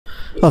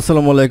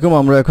আসসালামু আলাইকুম।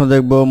 আমরা এখন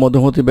দেখব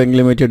মধুমতি ব্যাংক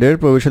লিমিটেডের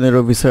প্রবেশনারি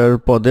অফিসার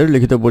পদের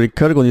লিখিত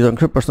পরীক্ষার গণিত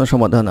অংশের প্রশ্ন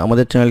সমাধান।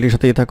 আমাদের চ্যানেলটির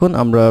সাথেই থাকুন।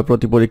 আমরা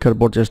প্রতি পরীক্ষার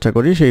পর চেষ্টা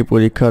করি সেই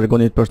পরীক্ষার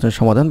গণিত প্রশ্নের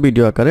সমাধান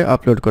ভিডিও আকারে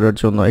আপলোড করার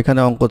জন্য। এখানে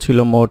অঙ্ক ছিল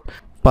মোট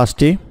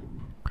 5টি।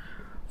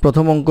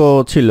 প্রথম অঙ্ক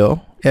ছিল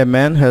A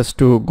man has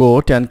to go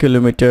 10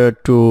 km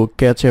to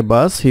catch a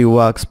bus. He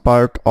walks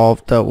part of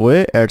the way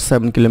at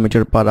 7 km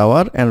per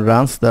hour and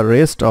runs the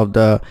rest of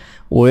the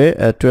way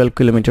at 12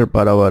 km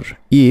per hour.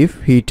 If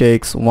he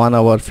takes 1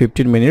 hour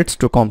 15 minutes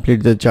to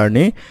complete the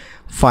journey,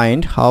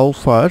 find how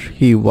far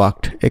he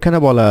walked. এখানে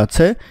বলা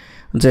আছে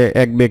যে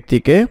এক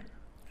ব্যক্তিকে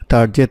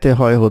তার যেতে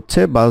হয় হচ্ছে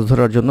বাস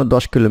ধরার জন্য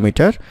 10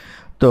 কিলোমিটার।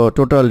 তো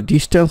টোটাল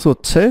ডিস্টেন্স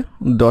হচ্ছে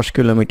 10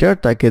 কিলোমিটার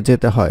তাকে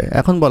যেতে হয়।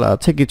 এখন বলা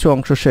আছে কিছু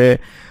অংশ সে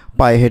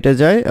পায়ে হেঁটে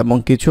যায় এবং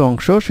কিছু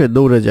অংশ সে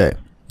দৌড়ে যায়।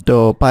 তো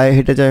পায়ে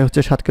হেঁটে যায়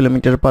হচ্ছে 7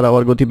 কিলোমিটার পার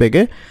আওয়ার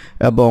গতিবেগে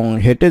এবং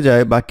হেঁটে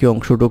যায় বাকি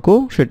অংশটুকু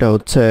সেটা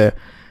হচ্ছে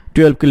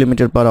 12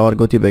 কিলোমিটার পার আওয়ার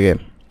গতিবেগে।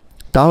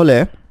 তাহলে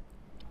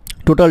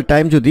টোটাল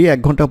টাইম যদি 1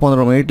 ঘন্টা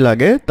 15 মিনিট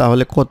লাগে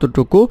তাহলে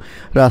কতটুকু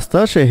রাস্তা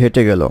সে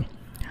হেঁটে গেল।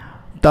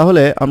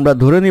 তাহলে আমরা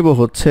ধরে নিব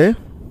হচ্ছে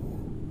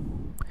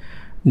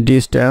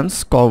distance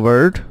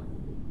covered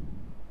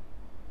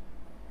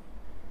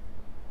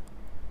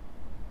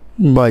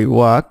by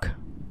walk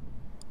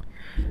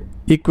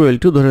equal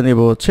to ধরে নিব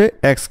হচ্ছে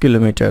x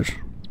kilometre,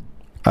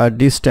 R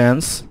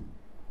distance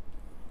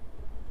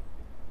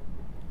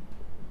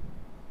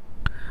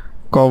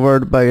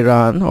covered by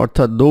run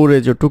অর্থাৎ দৌড়ে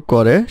যেটুক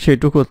করে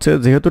সেইটুক হচ্ছে,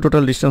 যেহেতু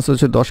টোটাল ডিস্টেন্স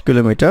হচ্ছে 10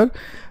 কিলোমিটার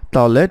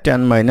তাহলে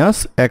 10 মাইনাস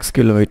x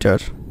কিলোমিটার।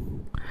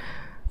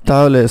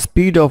 তাহলে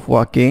স্পিড অফ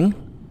ওয়াকিং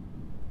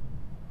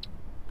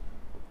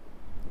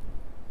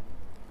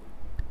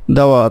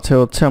দেওয়া আছে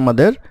হচ্ছে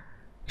আমাদের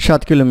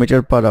 7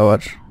 kilometre per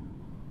hour,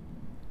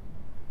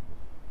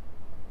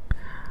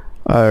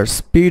 R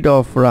speed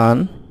of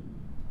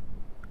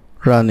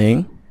running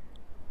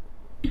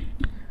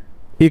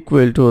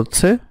equal to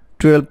হচ্ছে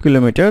 12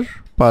 কিলোমিটার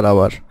পার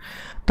আওয়ার।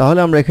 তাহলে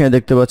আমরা এখানে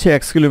দেখতে পাচ্ছি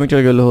x কিলোমিটার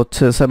গেল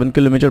হচ্ছে 7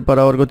 কিলোমিটার পার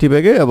আওয়ার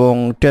গতিবেগে এবং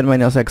 10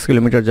 মাইনাস x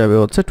কিলোমিটার যাবে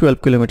হচ্ছে 12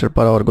 কিলোমিটার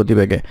পার আওয়ার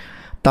গতিবেগে।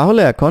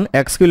 তাহলে এখন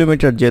x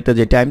কিলোমিটার যেতে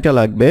যে টাইমটা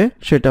লাগবে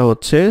সেটা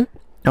হচ্ছে,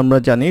 আমরা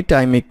জানি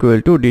time equal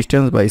to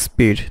distance by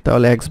speed.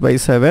 তাহলে x বাই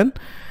 7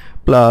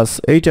 প্লাস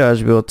এইটা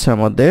আসবে হচ্ছে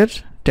আমাদের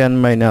 10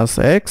 minus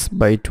x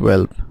by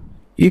 12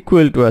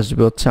 equal to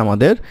আসবে হচ্ছে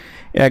আমাদের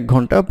 1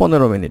 ঘন্টা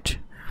 15 মিনিট।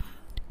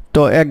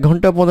 তো 1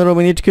 ঘন্টা 15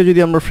 মিনিটকে যদি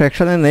আমরা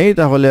ফ্র্যাকশনে নেই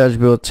তাহলে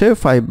আসবে হচ্ছে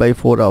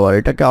 5/4 আওয়ার।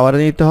 এটাকে আওয়ারে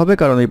নিতে হবে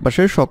কারণ এই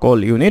পাশে সকল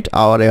ইউনিট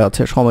আওয়ারে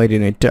আছে, সময়ের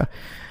ইউনিটটা।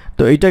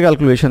 তো এইটা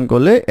ক্যালকুলেশন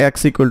করলে x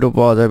ইকুয়াল টু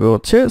পাওয়া যাবে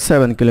হচ্ছে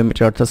 7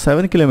 কিলোমিটার, অর্থাৎ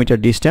 7 কিলোমিটার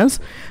ডিস্টেন্স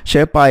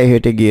সে পায়ে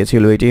হেঁটে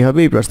গিয়েছিল। এটাই হবে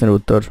এই প্রশ্নের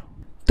উত্তর।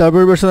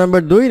 তারপর প্রশ্ন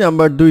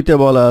নাম্বার 2তে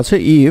বলা আছে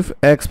if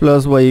x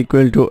plus y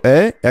equal to a,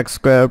 x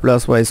square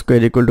plus y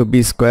square equal to b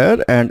square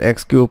and x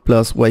cube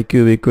plus y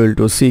cube equal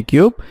to c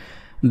cube,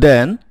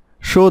 then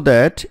show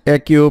that a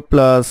cube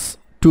plus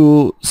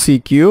 2c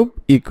cube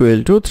equal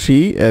to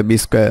 3ab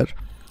square.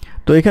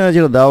 তো এখানে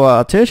যেটা দেওয়া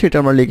আছে সেটা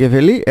আমরা লিখে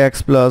ফেলি। x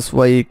plus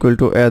y equal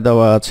to a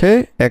দেওয়া আছে,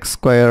 x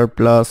square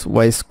plus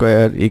y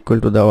square equal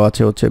to দেওয়া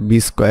আছে হচ্ছে b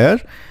square,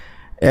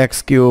 x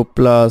cube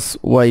plus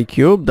y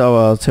cube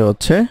দেওয়া আছে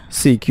হচ্ছে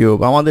c cube।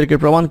 আমাদেরকে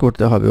প্রমাণ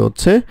করতে হবে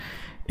হচ্ছে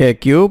a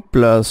cube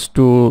plus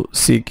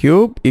 2c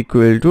cube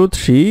equal to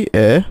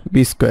 3ab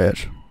square।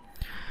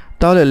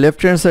 তাহলে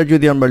লেফট হ্যান্ড সাইড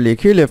যদি আমরা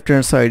লিখি, left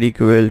hand side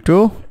equal to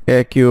a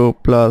cube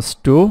plus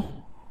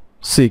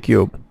 2c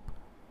cube।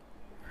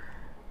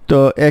 তো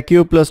a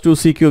cube plus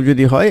 2c cube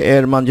যদি হয়,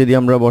 এর মান যদি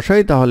আমরা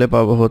বসাই তাহলে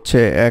পাবো হচ্ছে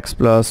x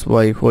plus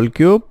y whole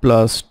cube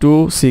plus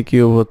 2c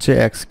cube হচ্ছে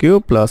x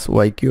cube plus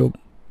y cube।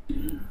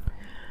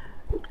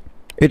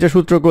 এটা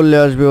সূত্র করলে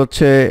আসবে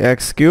হচ্ছে x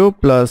cube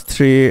plus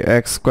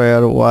 3x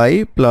square y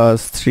plus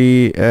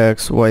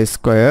 3xy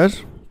square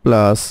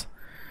plus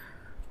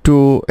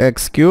 2x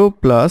cube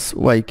plus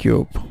y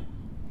cube।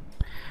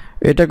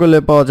 এটা করলে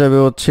পাওয়া যাবে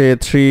হচ্ছে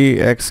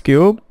 3x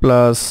cube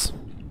plus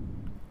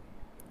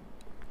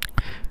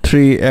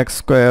 3x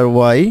square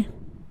y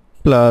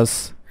plus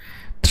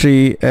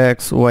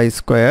 3xy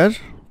square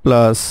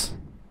plus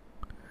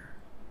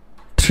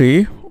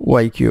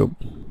 3y cube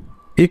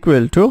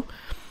equal to,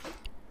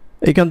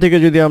 এখান থেকে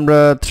যদি আমরা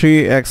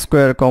 3x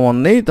square কমন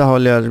নেই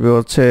তাহলে আসবে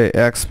হচ্ছে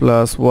x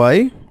plus y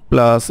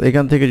প্লাস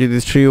এখান থেকে যদি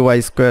 3y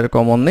square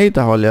কমন নেই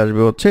তাহলে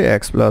আসবে হচ্ছে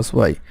x plus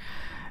y।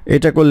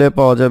 এটা করলে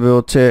পাওয়া যাবে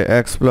হচ্ছে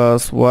x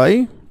plus y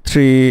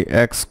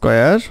 3x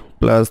square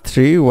plus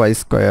 3y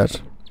square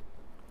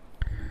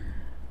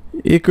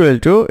equal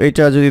to,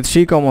 এটা যদি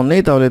 3 কমন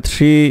নেই তাহলে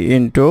 3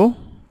 ইন্টু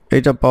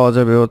এটা পাওয়া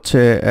যাবে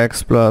হচ্ছে x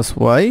plus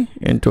y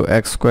into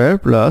x square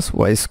plus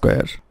y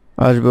square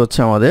আসবে হচ্ছে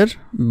আমাদের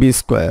b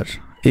square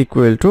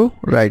equal to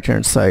right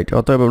hand side.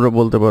 অতএব আমরা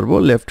বলতে পারবো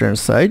left hand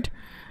side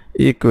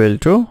equal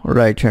to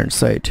right hand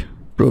side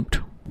proved.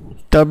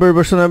 তারপর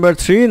প্রশ্ন নাম্বার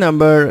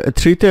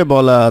 3তে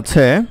বলা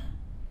আছে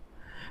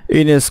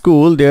in a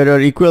school there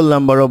are equal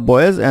number of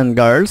boys and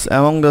girls.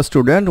 Among the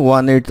student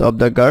 1/8 of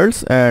the girls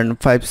and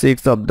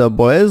 5/6 of the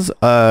boys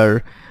are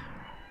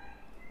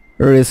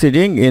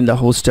residing in the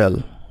hostel.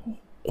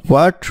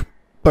 What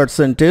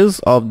percentage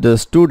of the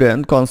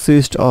student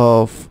consist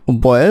of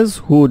boys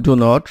who do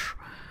not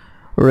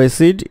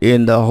reside in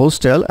the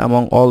hostel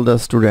among all the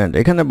student?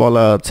 এখানে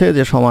বলা আছে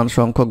যে সমান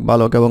সংখ্যক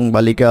বালক এবং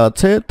বালিকা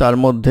আছে, তার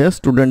মধ্যে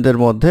স্টুডেন্টদের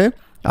মধ্যে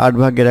 8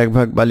 ভাগের 1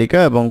 ভাগ বালিকা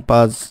এবং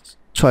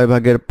 6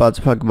 ভাগের 5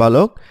 ভাগ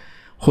বালক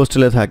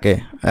হোস্টেলে থাকে।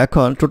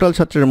 এখন টোটাল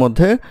ছাত্রের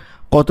মধ্যে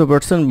কত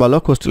পার্সেন্ট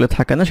বালক হোস্টেলে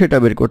থাকে না সেটা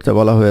বের করতে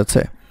বলা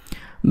হয়েছে।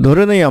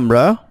 ধরে নেই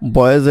আমরা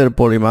বয়েজের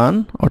পরিমাণ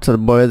অর্থাৎ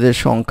বয়েজের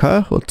সংখ্যা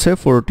হচ্ছে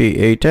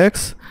 48x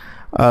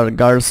আর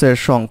গার্লসের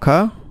সংখ্যা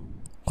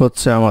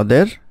হচ্ছে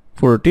আমাদের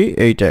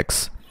 48x।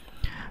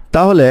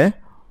 তাহলে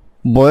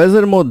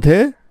বয়েজের মধ্যে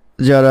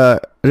যারা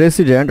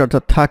রেসিডেন্ট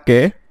অর্থাৎ থাকে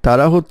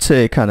তারা হচ্ছে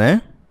এখানে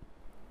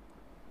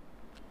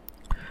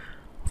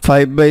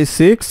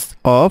 5/6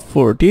 of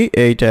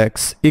 48x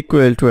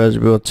ইকুয়াল টু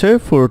আসবে হচ্ছে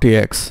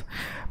 40x।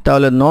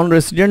 তাহলে নন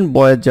রেসিডেন্ট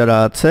বয়েজ যারা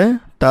আছে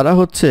তারা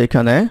হচ্ছে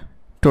এখানে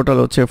টোটাল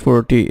হচ্ছে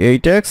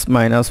 48x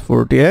minus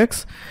 40x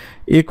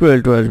equal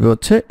to আসবে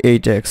হচ্ছে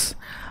 8x।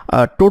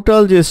 আর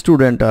টোটাল যে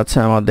স্টুডেন্ট আছে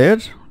আমাদের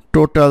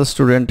টোটাল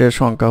স্টুডেন্টের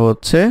সংখ্যা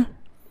হচ্ছে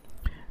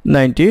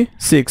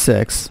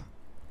 96x।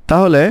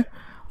 তাহলে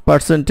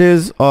percentage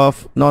of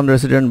non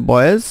resident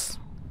boys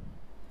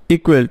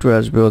equal to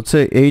আসবে হচ্ছে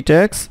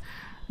 8x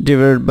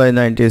divided by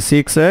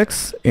 96x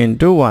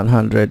into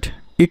 100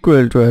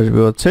 equal to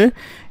আসবে হচ্ছে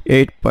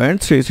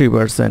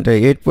 8.33%। এই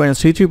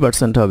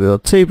 8.33% হবে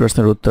হচ্ছে এই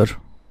প্রশ্নের উত্তর।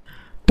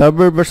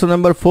 তারপর প্রশ্ন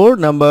নাম্বার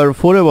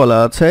 4 এ বলা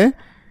আছে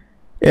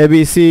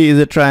ABC is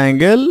a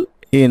triangle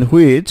in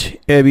which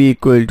AB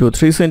equal to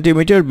 3 cm,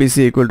 BC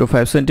equal to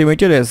 5 cm,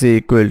 AC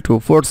equal to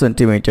 4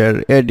 cm.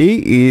 AD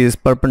is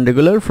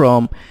perpendicular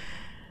from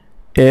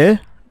A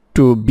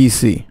to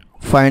BC.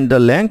 Find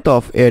the length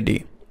of AD.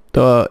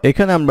 তো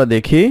এখানে আমরা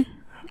দেখি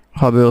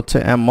হবে হচ্ছে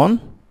M1,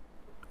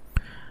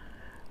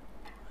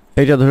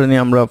 এটা ধরে নিই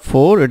আমরা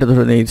 4, এটা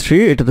ধরে নিই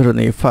 3, এটা ধরে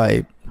নিই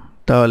 5,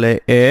 তাহলে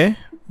A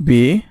B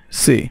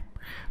C।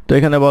 তো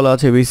এখানে বলা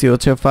আছে BC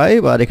হচ্ছে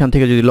 5 আর এখান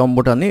থেকে যদি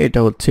লম্বটা নিই এটা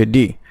হচ্ছে D।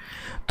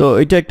 তো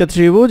এটা একটা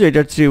ত্রিভুজ,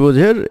 এটা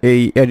ত্রিভুজের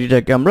এই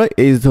এডিটাকে আমরা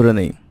H ধরে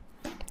নেই।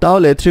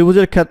 তাহলে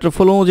ত্রিভুজের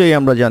ক্ষেত্রফল অনুযায়ী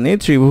আমরা জানি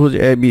ত্রিভুজ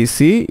ABC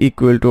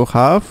equal to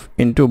half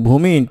into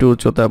ভূমি ইন্টু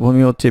উচ্চতা।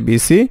 ভূমি হচ্ছে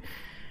BC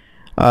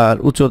আর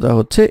উচ্চতা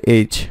হচ্ছে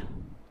H।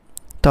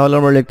 তাহলে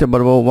আমরা লিখতে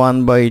পারবো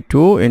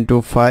 1/2 ইন্টু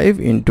 5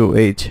 ইন্টু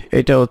H।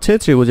 এটা হচ্ছে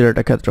ত্রিভুজের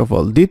একটা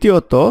ক্ষেত্রফল।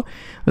 দ্বিতীয়ত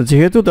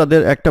যেহেতু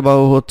তাদের একটা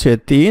বাহু হচ্ছে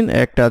 3,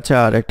 একটা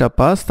 4, একটা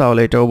 5, তাহলে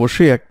এটা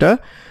অবশ্যই একটা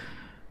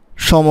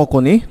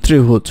সমকোণী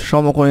ত্রিভুজ।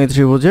 সমকোণী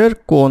ত্রিভুজের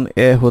কোণ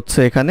A হচ্ছে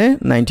এখানে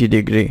 90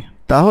 ডিগ্রি।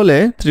 তাহলে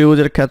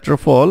ত্রিভুজের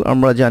ক্ষেত্রফল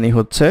আমরা জানি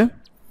হচ্ছে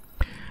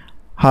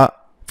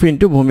হাফ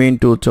ইন্টু ভূমি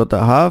ইন্টু উচ্চতা।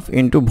 হাফ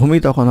ইন্টু ভূমি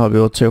তখন হবে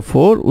হচ্ছে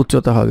 4,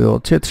 উচ্চতা হবে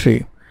হচ্ছে 3।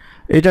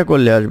 এটা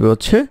করলে আসবে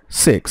হচ্ছে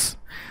 6।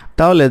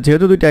 তাহলে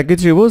যেহেতু দুইটা একই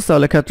ত্রিভুজ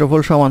তাহলে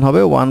ক্ষেত্রফল সমান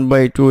হবে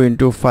 1/2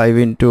 into 5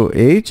 into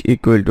H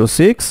equal to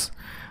 6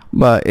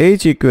 বা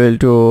H ইকুয়াল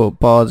টু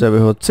পাওয়া যাবে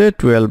হচ্ছে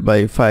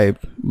 12/5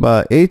 বা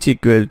H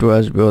ইকুয়াল টু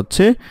আসবে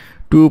হচ্ছে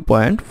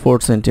 2.4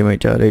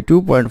 সেন্টিমিটার। এই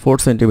 2.4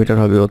 সেন্টিমিটার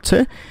হবে হচ্ছে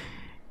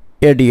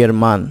AD এর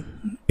মান।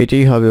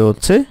 এটাই হবে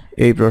হচ্ছে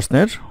এই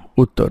প্রশ্নের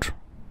উত্তর।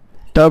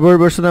 তারপর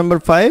প্রশ্ন নাম্বার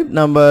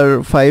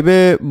 5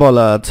 এ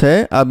বলা আছে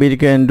আবির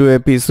can do a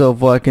piece of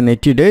work in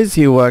 80 days,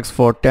 he works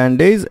for 10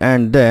 days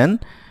and then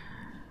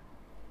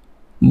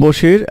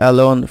Bashir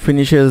alone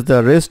finishes the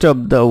rest of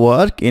the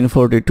work in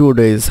 42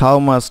 days. How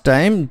much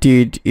time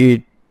did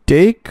it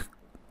take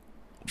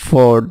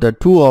for the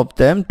two of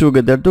them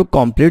together to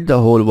complete the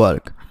whole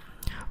work?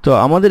 তো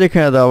আমাদের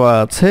এখানে দেওয়া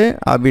আছে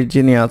আবির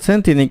যিনি আছেন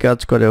তিনি কাজ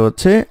করে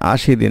হচ্ছে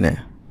 80 দিনে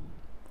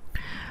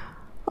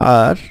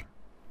আর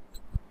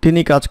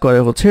তিনি কাজ করে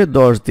হচ্ছে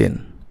 10 দিন।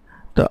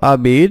 তো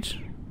আবির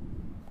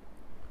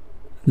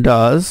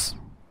does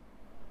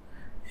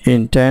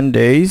in 10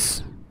 days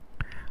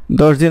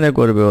 10 দিনে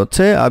করবে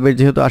হচ্ছে আবির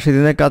যেহেতু 80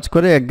 দিনে কাজ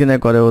করে একদিনে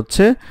করে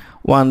হচ্ছে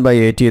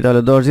 1/80।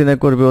 তাহলে 10 দিনে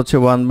করবে হচ্ছে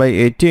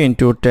 1/80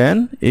 ইন্টু 10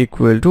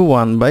 ইকুয়াল টু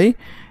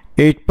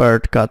 1/8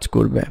 পার্ট কাজ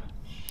করবে।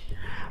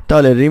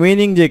 তাহলে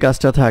রিমেইনিং যে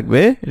কাজটা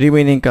থাকবে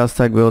রিমেইনিং কাজ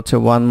থাকবে হচ্ছে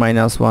 1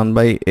 মাইনাস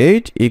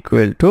 1/8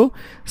 ইকুয়াল টু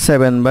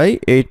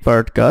 7/8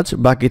 পার্ট কাজ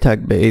বাকি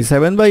থাকবে। এই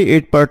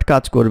 7/8 পার্ট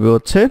কাজ করবে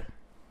হচ্ছে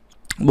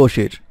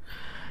বশির।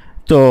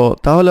 তো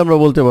তাহলে আমরা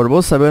বলতে পারবো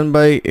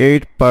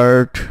 7/8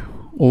 part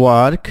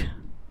work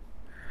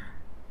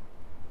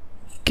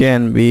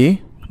can be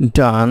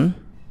done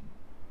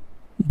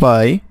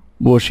by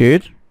Bashir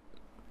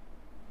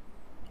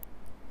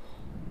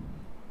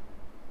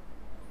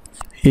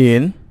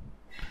in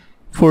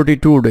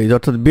 42 days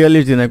অর্থাৎ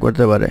 42 দিনে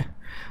করতে পারে।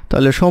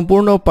 তাহলে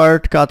সম্পূর্ণ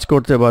পার্ট কাজ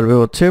করতে পারবে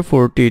হচ্ছে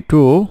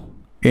 42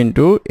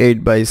 ইন্টু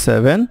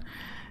 8/7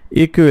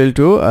 ইকুয়াল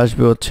টু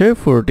আসবে হচ্ছে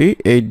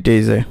 48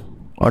 ডেজে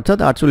অর্থাৎ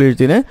 48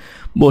 দিনে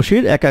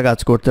বশির একা কাজ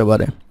করতে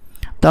পারে।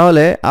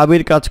 তাহলে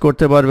আবির কাজ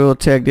করতে পারবে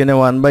হচ্ছে একদিনে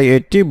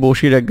 1/80,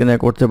 বশির একদিনে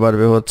করতে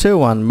পারবে হচ্ছে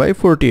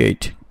 1/48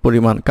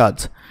 পরিমাণ কাজ।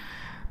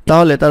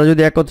 তাহলে তারা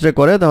যদি একত্রে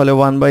করে তাহলে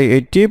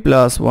 1/80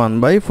 প্লাস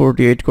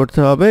 1/48 করতে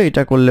হবে।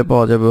 এটা করলে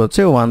পাওয়া যাবে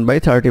হচ্ছে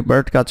 1/30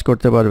 পার্ট কাজ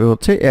করতে পারবে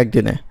হচ্ছে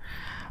একদিনে।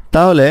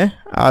 তাহলে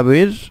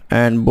আবির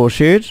and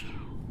Bashir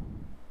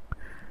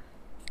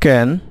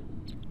can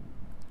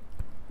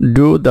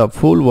do the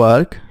full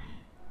work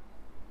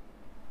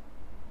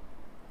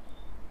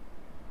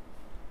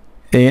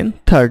in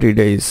 30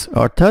 days,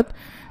 অর্থাৎ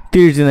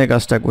 30 দিনে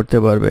কাজটা করতে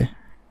পারবে।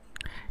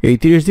 এই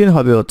 30 দিন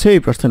হবে হচ্ছে এই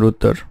প্রশ্নের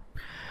উত্তর।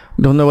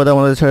 ধন্যবাদ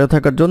আমাদের সাথে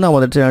থাকার জন্য।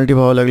 আমাদের চ্যানেলটি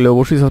ভালো লাগলে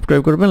অবশ্যই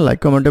সাবস্ক্রাইব করবেন, লাইক,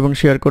 কমেন্ট এবং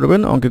শেয়ার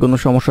করবেন। অঙ্কে কোনো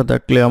সমস্যা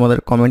থাকলে আমাদের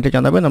কমেন্টে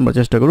জানাবেন, আমরা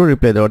চেষ্টা করব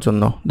রিপ্লাই দেওয়ার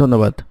জন্য।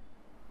 ধন্যবাদ।